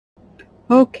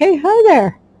Okay, hi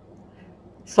there.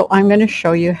 So I'm going to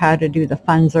show you how to do the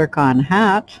fun Zircon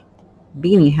hat,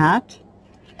 beanie hat.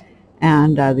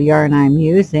 And the yarn I'm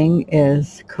using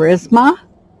is Charisma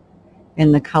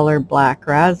in the color Black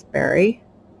Raspberry.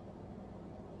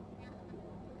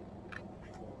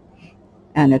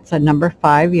 And it's a number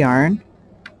 5 yarn.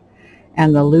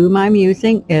 And the loom I'm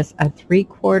using is a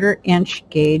 3/4 inch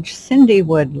gauge Cindy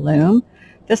wood loom.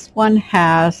 This one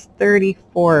has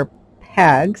 34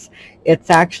 pegs. It's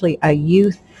actually a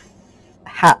youth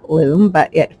hat loom, but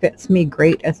it fits me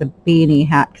great as a beanie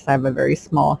hat because I have a very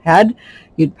small head.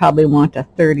 You'd probably want a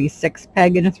 36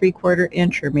 peg and a 3/4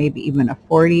 inch, or maybe even a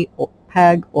 40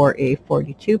 peg or a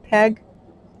 42 peg.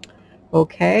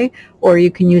 Okay, or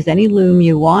you can use any loom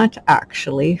you want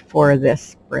actually for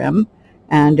this brim,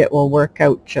 and it will work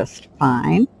out just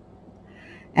fine.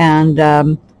 And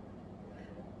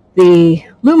the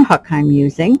loom hook I'm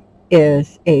using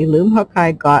is a loom hook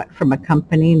I got from a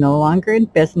company no longer in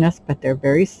business, but they're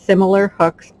very similar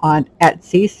hooks on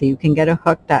Etsy, so you can get a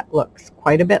hook that looks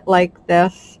quite a bit like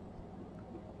this.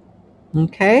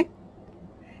 Okay,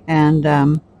 and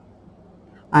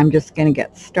I'm just going to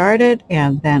get started,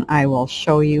 and then I will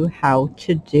show you how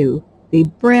to do the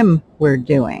brim we're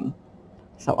doing.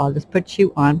 So I'll just put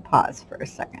you on pause for a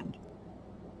second.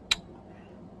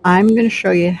 I'm going to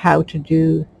show you how to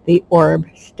do the orb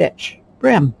stitch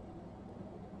brim.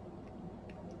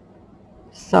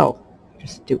 So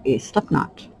just do a slip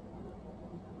knot,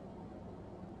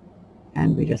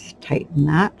 and we just tighten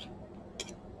that,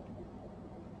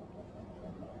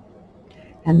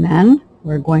 and then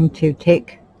we're going to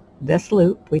take this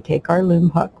loop. We take our loom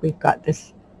hook. We've got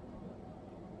this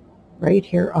right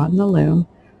here on the loom.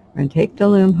 We're going to take the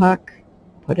loom hook,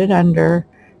 put it under,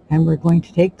 and we're going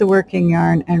to take the working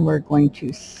yarn and we're going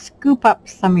to scoop up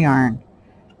some yarn.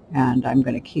 And I'm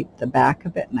going to keep the back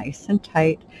of it nice and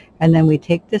tight. And then we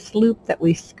take this loop that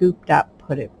we scooped up,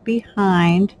 put it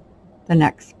behind the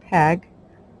next peg,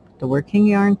 put the working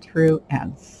yarn through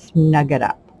and snug it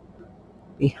up.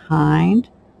 Behind,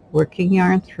 working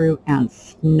yarn through and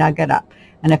snug it up.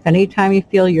 And if any time you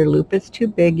feel your loop is too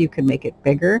big, you can make it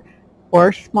bigger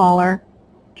or smaller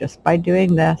just by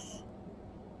doing this.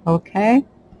 Okay,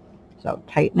 so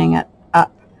tightening it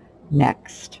up.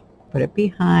 Next, put it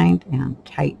behind and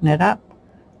tighten it up.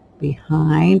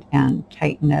 Behind and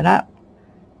tighten it up.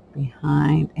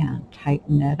 Behind and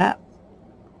tighten it up.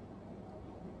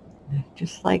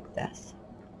 Just like this.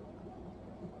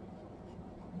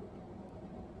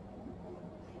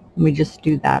 We just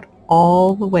do that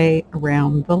all the way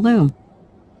around the loom.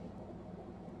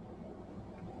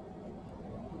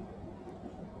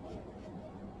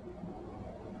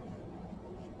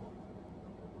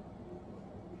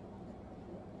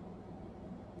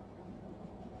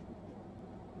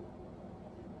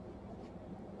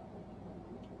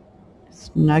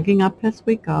 Snugging up as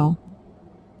we go.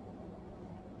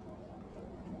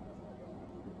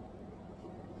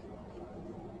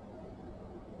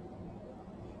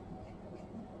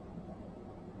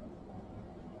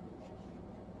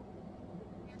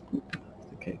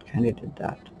 Okay, kind of did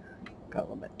that. Got a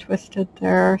little bit twisted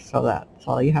there, so that's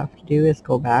all you have to do is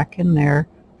go back in there,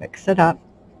 fix it up.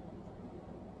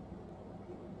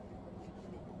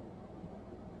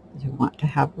 You want to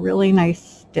have a really nice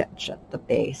stitch at the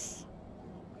base.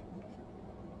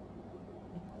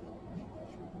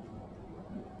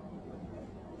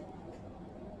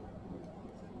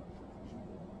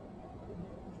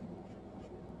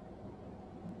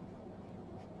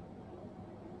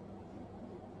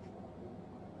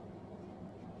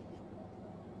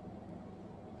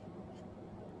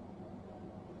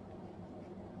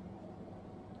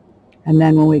 And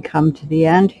then when we come to the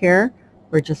end here,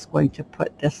 we're just going to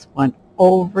put this one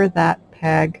over that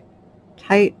peg,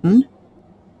 tighten,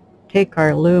 take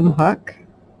our loom hook,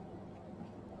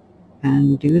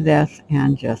 and do this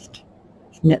and just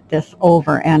knit this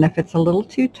over. And if it's a little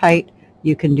too tight,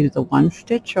 you can do the one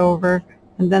stitch over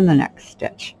and then the next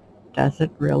stitch.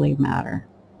 Doesn't really matter.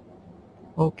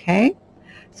 Okay,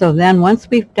 so then once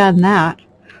we've done that,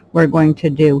 we're going to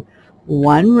do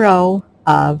one row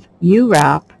of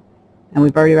U-wrap, and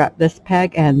we've already wrapped this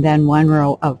peg, and then one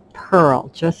row of purl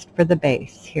just for the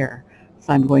base here.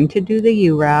 So I'm going to do the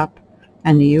U-wrap,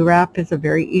 and the U-wrap is a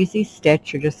very easy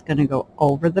stitch. You're just going to go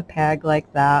over the peg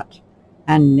like that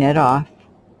and knit off,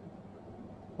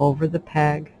 over the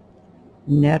peg,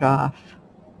 knit off,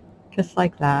 just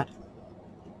like that.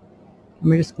 And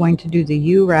we're just going to do the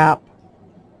U-wrap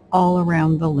all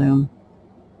around the loom.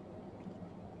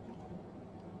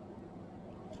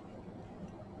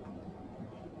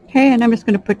 Okay, and I'm just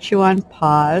going to put you on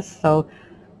pause so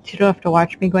you don't have to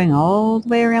watch me going all the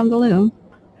way around the loom.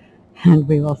 and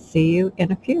we will see you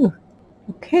in a few.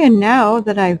 Okay, and now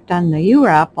that I've done the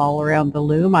U-wrap all around the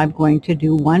loom, I'm going to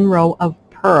do one row of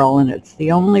purl, and it's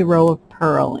the only row of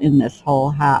purl in this whole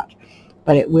hat,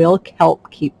 but it will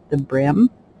help keep the brim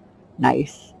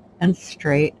nice and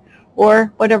straight,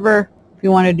 or whatever. If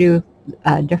you want to do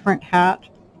a different hat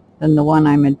than the one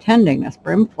I'm intending this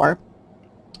brim for,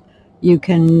 you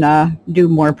can do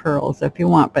more purls if you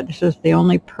want, but this is the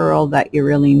only purl that you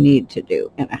really need to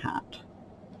do in a hat.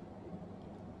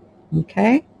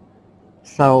 Okay,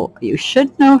 so you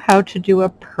should know how to do a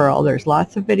purl. There's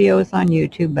lots of videos on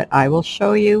YouTube, but I will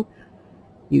show you.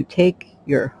 You take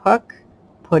your hook,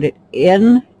 put it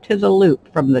into the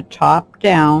loop from the top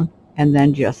down, and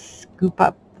then just scoop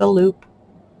up the loop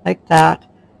like that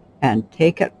and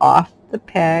take it off the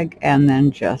peg, and then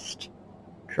just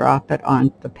drop it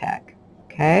on the peg.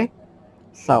 Okay,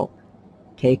 so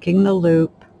taking the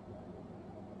loop,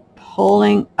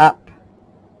 pulling up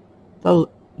the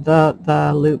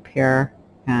loop here,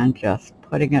 and just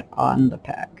putting it on the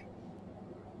peg.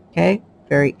 Okay,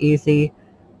 very easy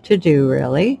to do,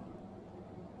 really.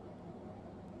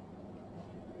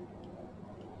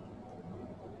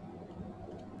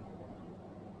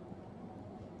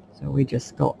 So we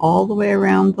just go all the way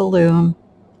around the loom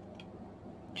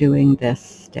doing this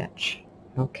stitch.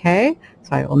 Okay,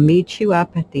 so I will meet you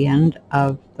up at the end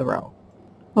of the row.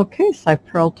 Okay, so I've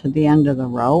purled to the end of the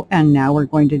row, and now we're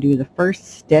going to do the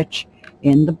first stitch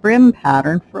in the brim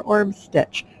pattern for orb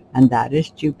stitch, and that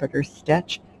is Jupiter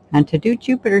stitch. And to do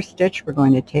Jupiter stitch, we're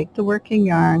going to take the working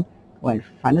yarn, go in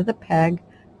front of the peg,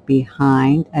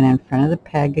 behind, and in front of the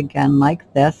peg again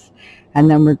like this, and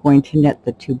then we're going to knit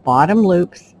the 2 bottom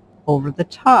loops over the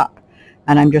top.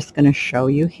 And I'm just going to show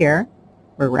you here.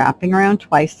 We're wrapping around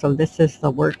twice, so this is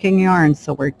the working yarn.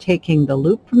 So we're taking the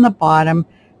loop from the bottom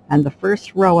and the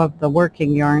first row of the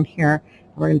working yarn here.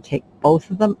 We're going to take both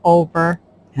of them over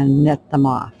and knit them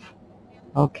off.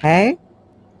 Okay,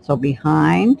 so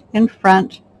behind, in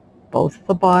front, both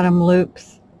the bottom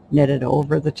loops knitted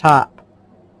over the top.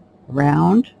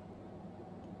 Round,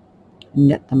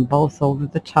 knit them both over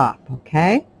the top.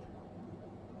 Okay,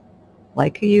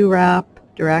 like a U-wrap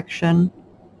direction,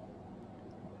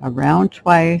 around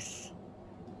twice,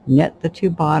 knit the 2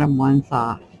 bottom ones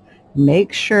off.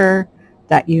 Make sure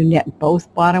that you knit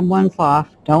both bottom ones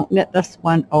off. Don't knit this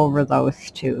one over those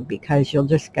 2, because you'll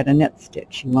just get a knit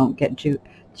stitch. You won't get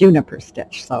juniper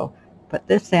stitch. So put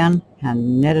this in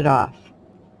and knit it off.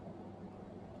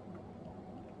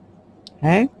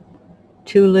 Okay,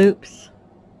 2 loops,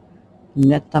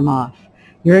 knit them off.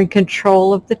 You're in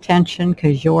control of the tension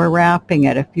because you're wrapping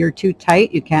it. If you're too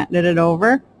tight, you can't knit it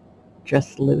over.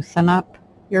 Just loosen up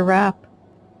your wrap.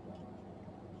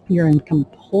 You're in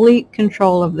complete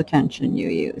control of the tension you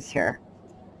use here.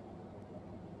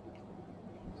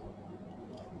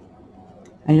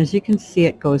 And as you can see,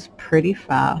 it goes pretty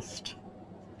fast.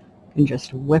 You can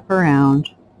just whip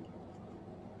around.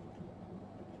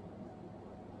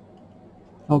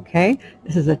 Okay,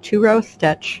 this is a 2-row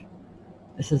stitch.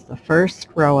 This is the first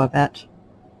row of it.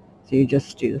 So you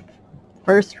just do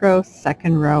first row,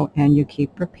 second row, and you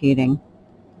keep repeating.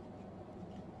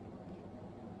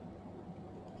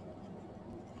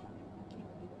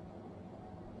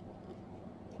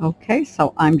 Okay,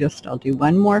 so I'll do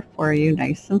one more for you,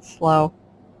 nice and slow,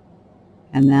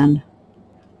 and then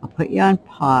I'll put you on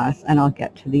pause and I'll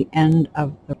get to the end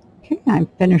of the. Okay, I'm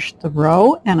finished the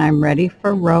row and I'm ready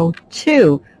for row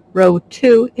 2. Row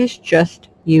 2 is just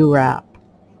U-wrap.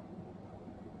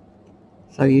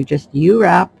 So you just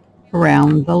U-wrap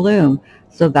around the loom.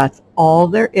 So that's all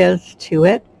there is to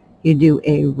it. You do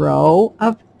a row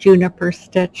of juniper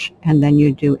stitch, and then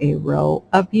you do a row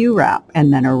of U-wrap,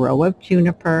 and then a row of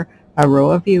juniper, a row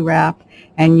of U-wrap,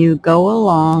 and you go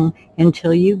along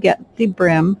until you get the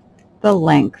brim the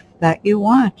length that you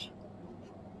want.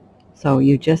 So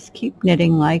you just keep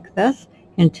knitting like this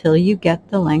until you get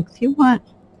the length you want.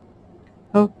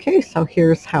 Okay, so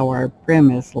here's how our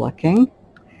brim is looking.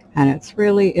 And it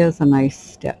really is a nice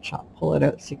stitch. I'll pull it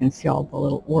out so you can see all the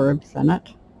little orbs in it.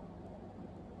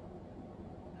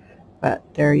 But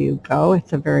there you go.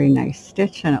 It's a very nice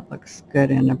stitch and it looks good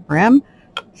in a brim.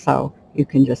 So you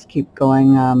can just keep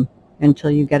going until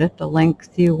you get it the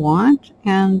length you want.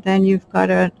 And then you've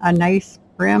got a nice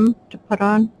brim to put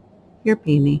on your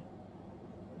beanie.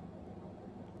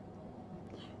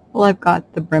 Well, I've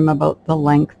got the brim about the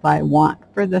length I want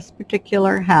for this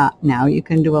particular hat. Now you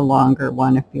can do a longer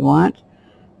one if you want,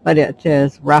 but it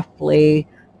is roughly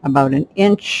about 1.5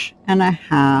 inches.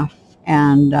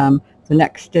 And the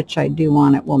next stitch I do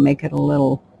on it will make it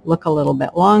look a little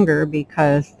bit longer,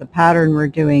 because the pattern we're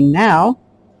doing now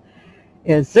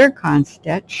is Zircon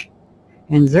stitch,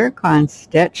 And zircon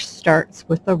stitch starts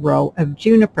with a row of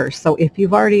juniper. So if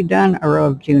you've already done a row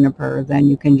of juniper, then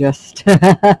you can just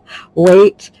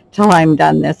wait till I'm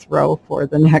done this row for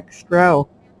the next row.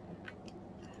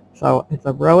 So it's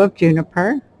a row of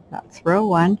juniper. That's row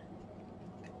 1.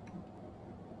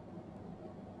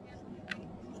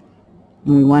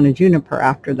 And we want a juniper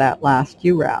after that last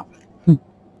U-wrap.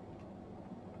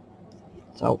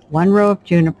 So 1 row of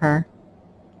juniper.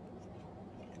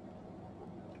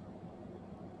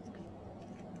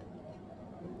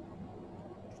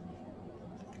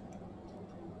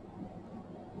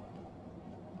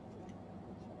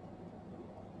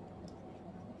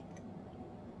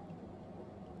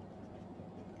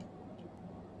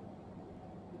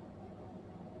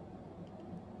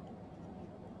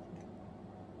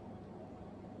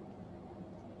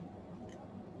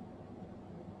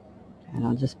 And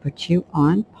I'll just put you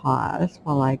on pause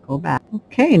while I go back.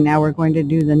 Okay, now we're going to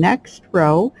do the next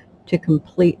row to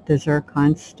complete the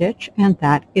zircon stitch, and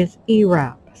that is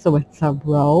E-wrap. So it's a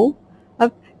row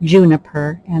of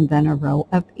juniper and then a row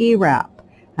of E-wrap.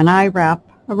 And I wrap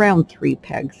around 3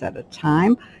 pegs at a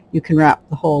time. You can wrap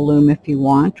the whole loom if you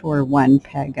want, or 1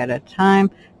 peg at a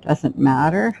time. Doesn't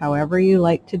matter, however you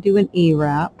like to do an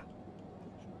E-wrap.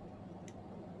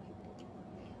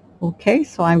 Okay,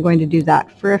 so I'm going to do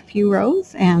that for a few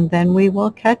rows and then we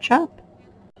will catch up.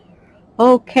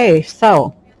 Okay,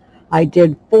 so I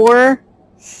did 4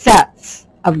 sets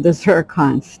of the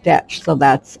zircon stitch, so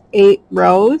that's 8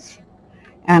 rows,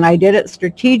 and I did it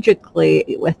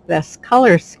strategically with this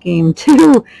color scheme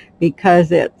too,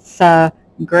 because it's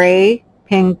gray,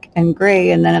 pink, and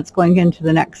gray, and then it's going into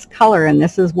the next color, and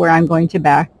this is where I'm going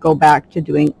to go back to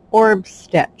doing orb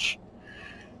stitch.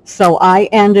 So I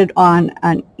ended on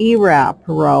an E-wrap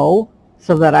row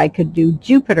so that I could do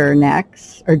juniper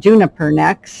next.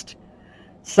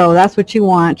 So that's what you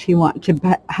want. You want to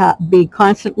be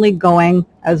constantly going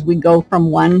as we go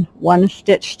from one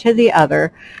stitch to the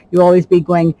other. You always be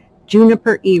going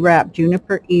juniper E-wrap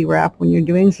when you're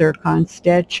doing zircon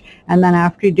stitch. And then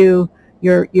after you do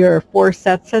your 4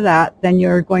 sets of that, then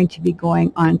you're going to be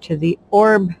going on to the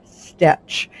orb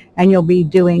stitch, and you'll be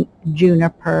doing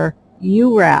juniper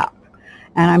U-wrap.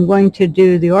 And I'm going to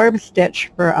do the orb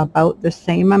stitch for about the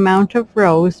same amount of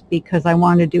rows because I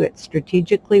want to do it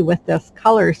strategically with this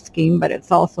color scheme, but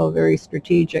it's also very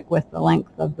strategic with the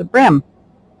length of the brim.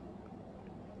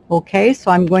 Okay,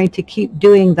 so I'm going to keep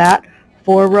doing that.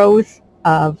 4 rows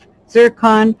of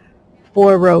zircon,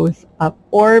 4 rows of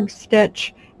orb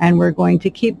stitch, and we're going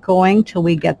to keep going till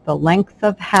we get the length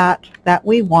of hat that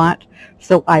we want.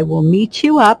 So I will meet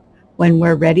you up when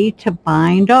we're ready to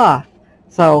bind off.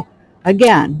 So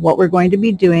again, what we're going to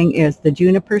be doing is the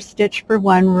juniper stitch for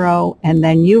 1 row and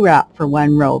then U-wrap for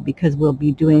 1 row, because we'll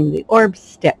be doing the orb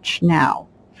stitch now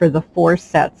for the 4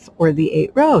 sets or the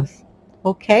 8 rows.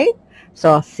 Okay,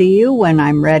 so I'll see you when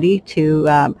I'm ready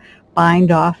to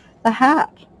bind off the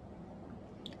hat.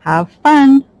 Have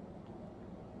fun.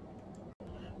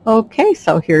 Okay,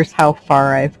 so here's how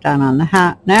far I've done on the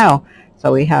hat now.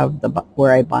 So we have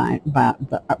where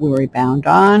we bound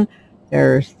on.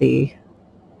 There's the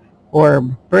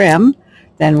orb brim.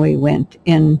 Then we went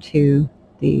into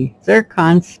the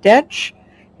zircon stitch,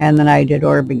 and then I did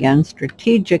orb again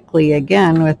strategically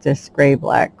again with this gray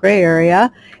black gray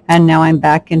area, and now I'm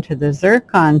back into the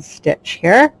zircon stitch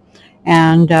here,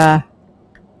 and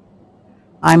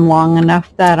I'm long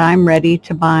enough that I'm ready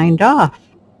to bind off.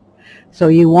 So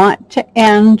you want to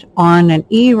end on an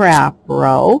E-wrap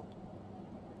row,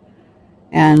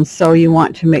 and so you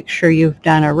want to make sure you've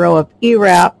done a row of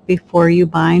E-wrap before you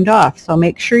bind off. So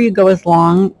make sure you go as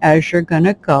long as you're going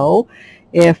to go.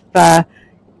 If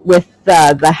with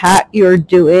the hat you're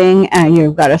doing and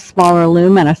you've got a smaller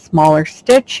loom and a smaller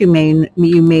stitch, you may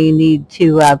need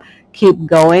to keep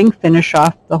going, finish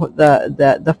off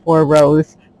the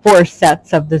 4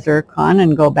 sets of the zircon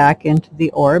and go back into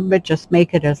the orb, but just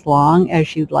make it as long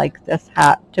as you'd like this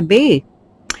hat to be.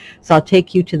 So I'll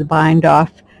take you to the bind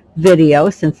off video,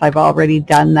 since I've already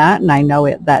done that, and I know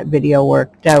that video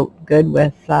worked out good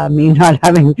with me not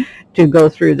having to go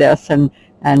through this and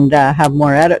have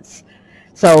more edits.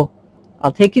 So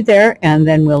I'll take you there, and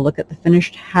then we'll look at the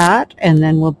finished hat, and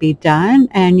then we'll be done,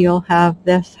 and you'll have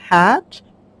this hat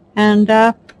and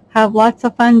have lots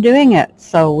of fun doing it.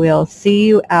 So we'll see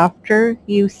you after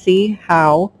you see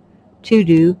how to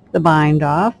do the bind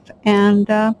off, and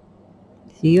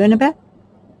see you in a bit.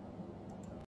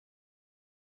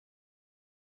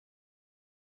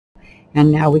 And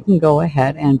now we can go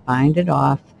ahead and bind it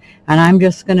off, and I'm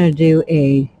just going to do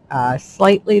a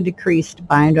slightly decreased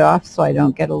bind off so I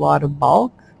don't get a lot of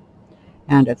bulk,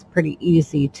 and it's pretty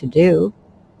easy to do.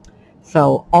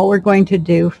 So all we're going to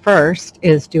do first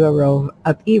is do a row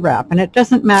of E-wrap, and it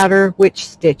doesn't matter which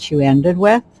stitch you ended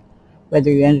with,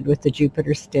 whether you ended with the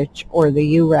Jupiter stitch or the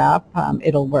U-wrap,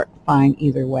 it'll work fine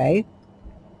either way.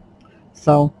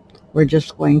 So we're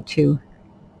just going to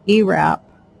E-wrap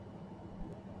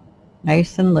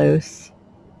nice and loose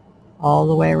all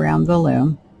the way around the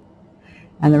loom.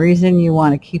 And the reason you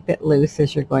want to keep it loose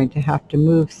is you're going to have to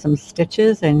move some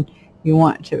stitches, and you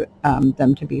want to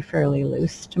them to be fairly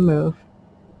loose to move.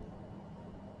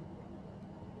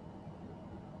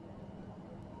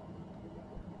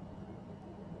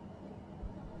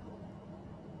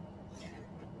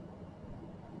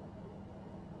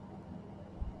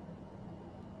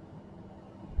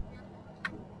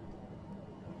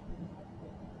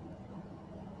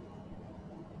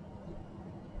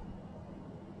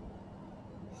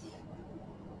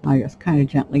 I just kind of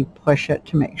gently push it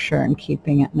to make sure I'm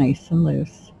keeping it nice and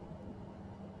loose.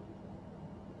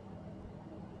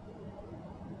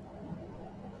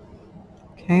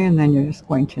 Okay, and then you're just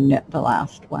going to knit the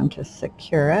last one to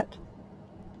secure it.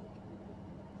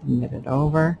 Knit it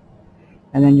over,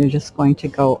 and then you're just going to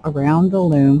go around the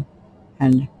loom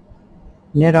and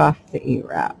knit off the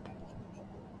E-wrap.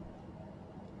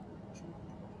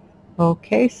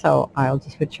 Okay, so I'll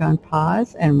just put you on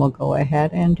pause and we'll go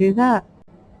ahead and do that.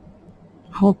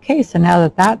 Okay, so now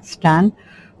that that's done,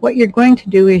 what you're going to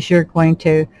do is you're going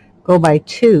to go by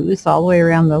twos all the way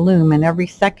around the loom, and every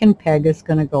second peg is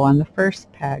going to go on the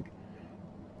first peg,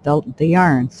 the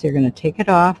yarn. So you're going to take it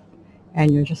off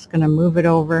and you're just going to move it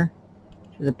over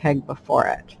to the peg before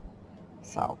it.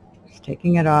 So just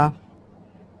taking it off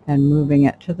and moving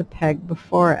it to the peg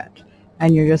before it.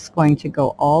 And you're just going to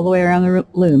go all the way around the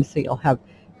loom, so you'll have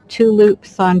 2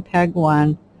 loops on peg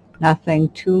 1, nothing,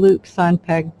 2 loops on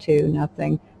peg 2,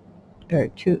 nothing, or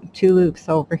two loops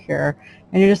over here,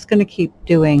 and you're just going to keep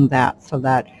doing that so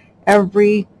that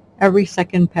every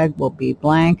second peg will be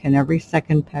blank and every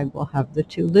second peg will have the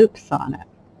 2 loops on it.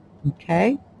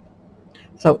 Okay,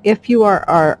 so if you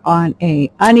are on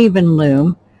a uneven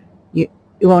loom, you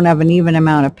won't have an even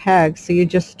amount of pegs, so you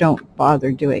just don't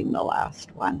bother doing the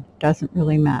last one. Doesn't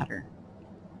really matter.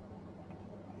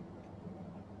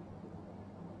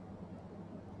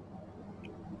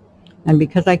 And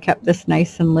because I kept this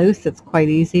nice and loose, it's quite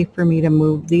easy for me to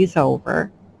move these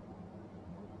over.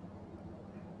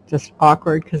 Just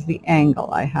awkward because the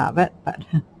angle I have it, but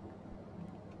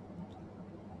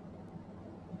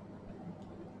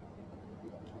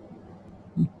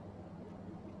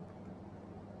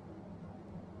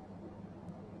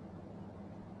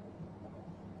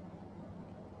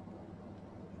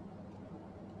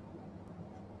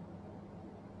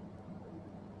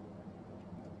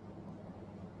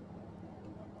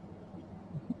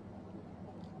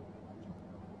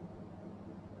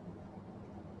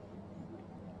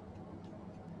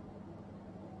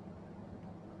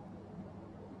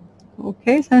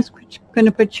okay, so I'm going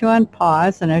to put you on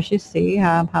pause, and as you see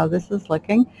how this is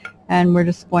looking, and we're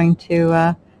just going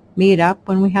to meet up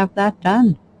when we have that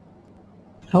done.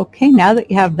 Okay, now that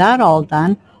you have that all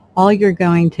done, all you're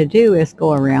going to do is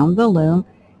go around the loom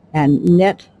and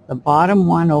knit the bottom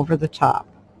one over the top,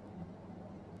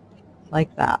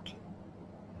 like that.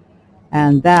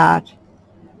 And that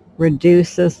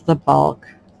reduces the bulk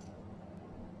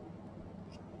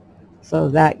so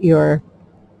that your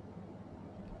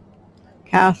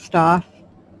cast off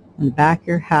and the back of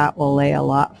your hat will lay a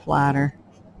lot flatter.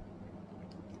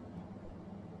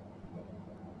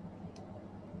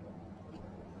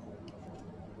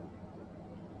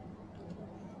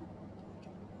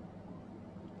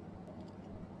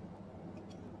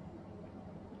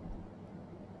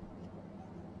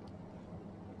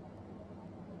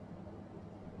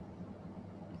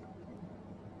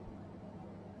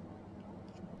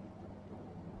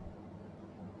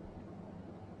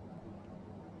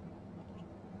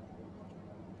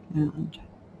 And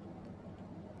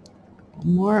a couple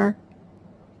more.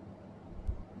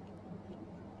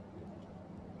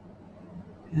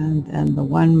 And then the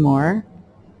one more.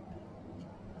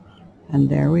 And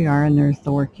there we are, and there's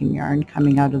the working yarn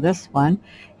coming out of this one.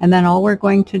 And then all we're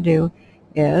going to do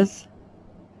is,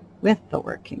 with the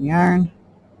working yarn,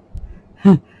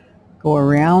 go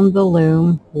around the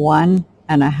loom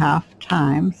 1.5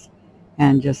 times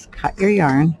and just cut your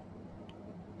yarn.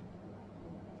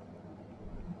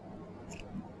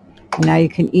 Now you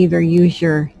can either use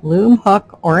your loom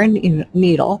hook or a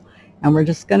needle, and we're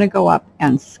just going to go up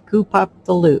and scoop up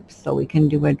the loops so we can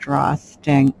do a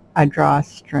drawstring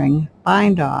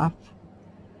bind off.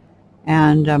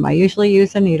 And I usually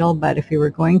use a needle, but if you were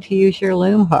going to use your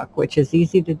loom hook, which is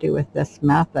easy to do with this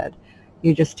method,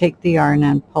 you just take the yarn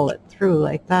and pull it through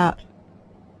like that.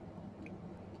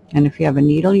 And if you have a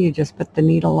needle, you just put the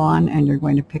needle on and you're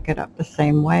going to pick it up the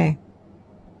same way.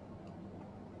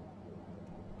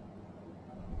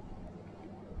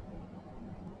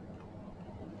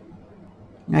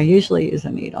 I usually use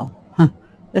a needle.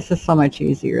 This is so much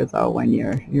easier though when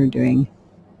you're doing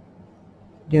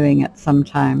it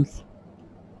sometimes.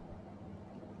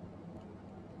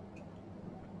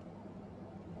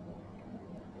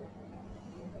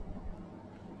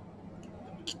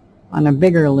 On a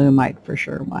bigger loom, I'd for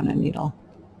sure want a needle.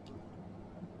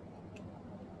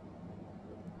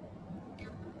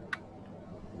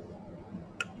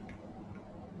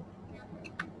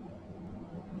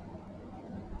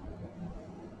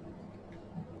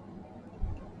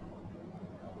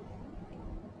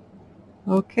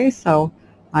 Okay, so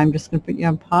I'm just going to put you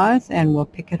on pause and we'll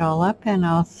pick it all up and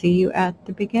I'll see you at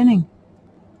the beginning.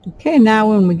 Okay, now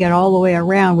when we get all the way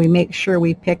around, we make sure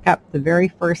we pick up the very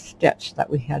first stitch that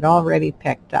we had already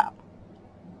picked up.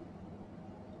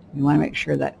 You want to make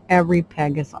sure that every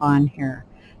peg is on here.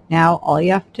 Now all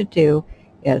you have to do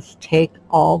is take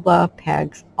all the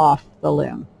pegs off the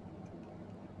loom.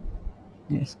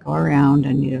 You just go around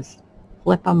and you just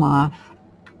flip them off.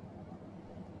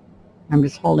 I'm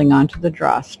just holding on to the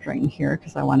drawstring here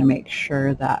because I want to make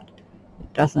sure that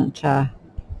it doesn't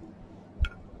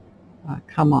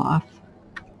come off.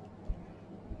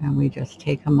 And we just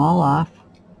take them all off.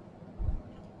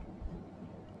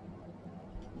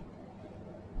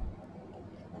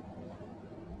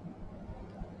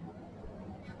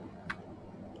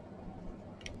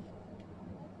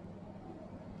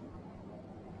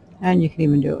 And you can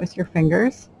even do it with your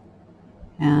fingers.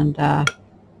 And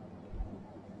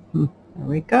there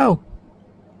we go.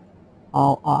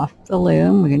 All off the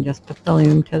loom. We can just put the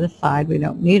loom to the side. We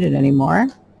don't need it anymore.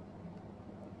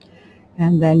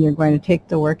 And then you're going to take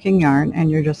the working yarn and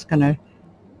you're just going to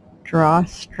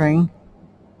drawstring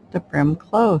the brim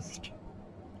closed.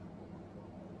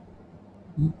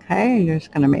 Okay, you're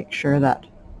just going to make sure that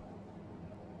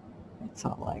it's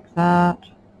all like that.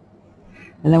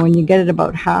 And then when you get it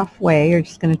about halfway, you're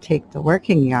just going to take the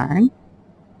working yarn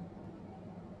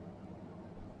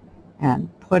and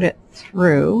put it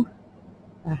through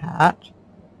the hat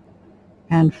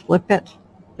and flip it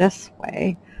this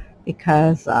way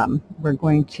because we're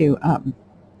going to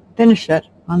finish it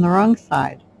on the wrong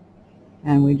side.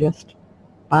 And we just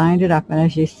bind it up. And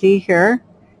as you see here,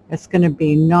 it's going to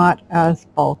be not as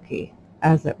bulky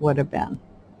as it would have been.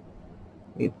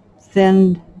 We've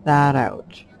thinned that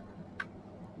out.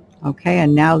 Okay,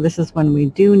 and now this is when we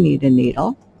do need a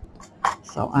needle.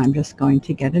 So I'm just going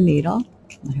to get a needle.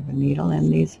 I have a needle in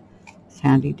this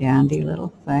handy dandy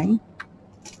little thing.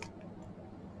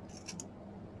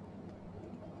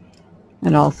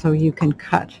 And also you can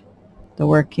cut the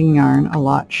working yarn a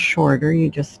lot shorter. You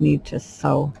just need to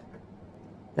sew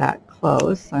that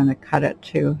close. So I'm going to cut it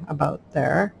to about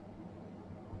there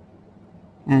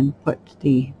and put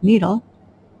the needle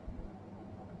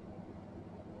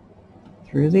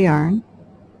through the yarn,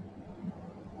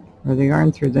 or the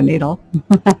yarn through the needle.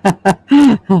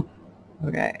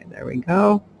 Okay, there we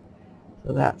go.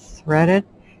 So that's threaded,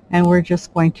 and we're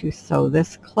just going to sew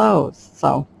this closed.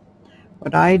 So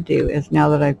what I do is, now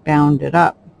that I've bound it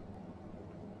up,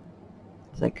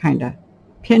 is I kind of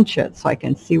pinch it so I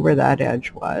can see where that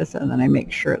edge was, and then I make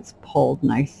sure it's pulled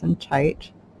nice and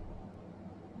tight.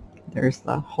 There's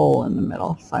the hole in the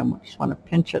middle, so I just want to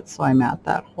pinch it so I'm at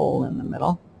that hole in the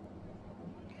middle.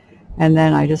 And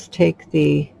then I just take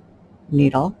the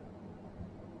needle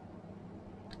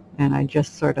and I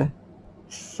just sort of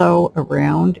sew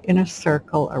around in a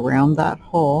circle around that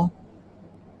hole,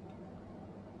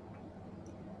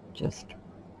 just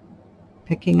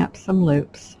picking up some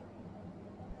loops.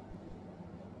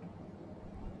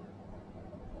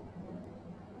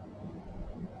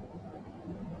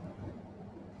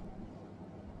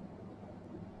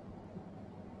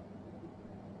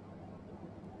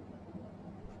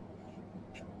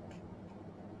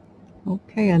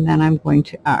 Okay, and then I'm going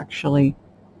to actually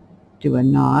do a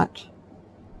knot.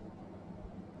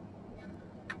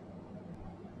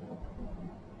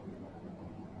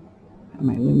 And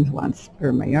my loom wants,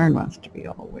 or my yarn wants to be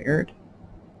all weird.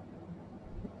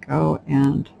 Go,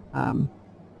 and I'm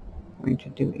going to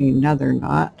do another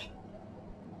knot.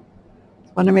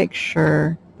 Just want to make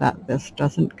sure that this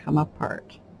doesn't come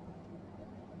apart.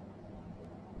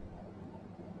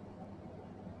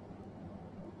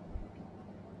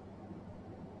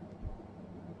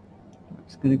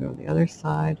 Going to go to the other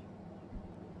side.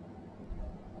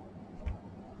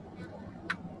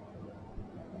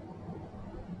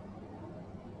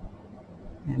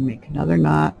 And make another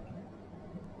knot.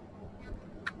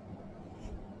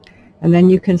 And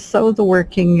then you can sew the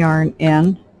working yarn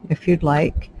in if you'd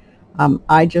like.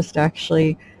 I just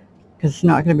actually, because it's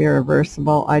not going to be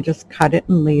reversible, I just cut it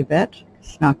and leave it.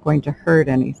 It's not going to hurt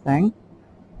anything.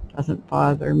 Doesn't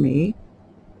bother me.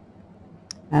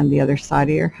 And the other side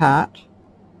of your hat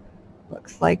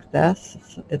looks like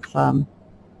this. It's a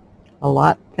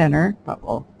lot thinner, but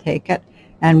we'll take it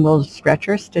and we'll stretch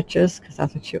our stitches, because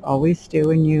that's what you always do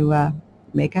when you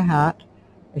make a hat,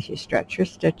 is you stretch your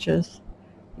stitches.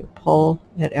 You pull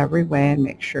it every way and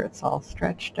make sure it's all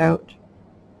stretched out.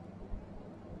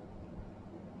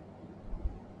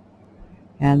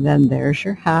 And then there's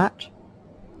your hat.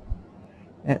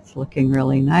 It's looking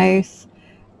really nice.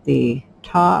 The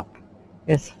top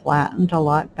is flattened a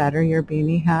lot better, your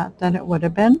beanie hat, than it would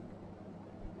have been.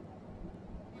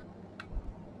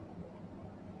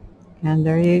 And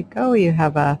there you go. You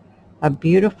have a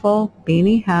beautiful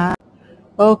beanie hat.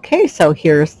 Okay, so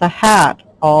here's the hat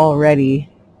all ready.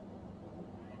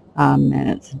 And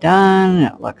it's done.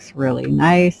 It looks really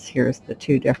nice. Here's the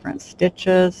two different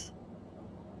stitches.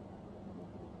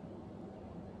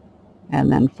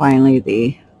 And then finally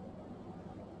the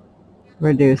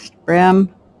reduced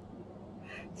brim.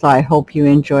 So I hope you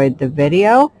enjoyed the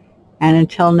video, and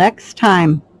until next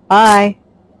time, bye.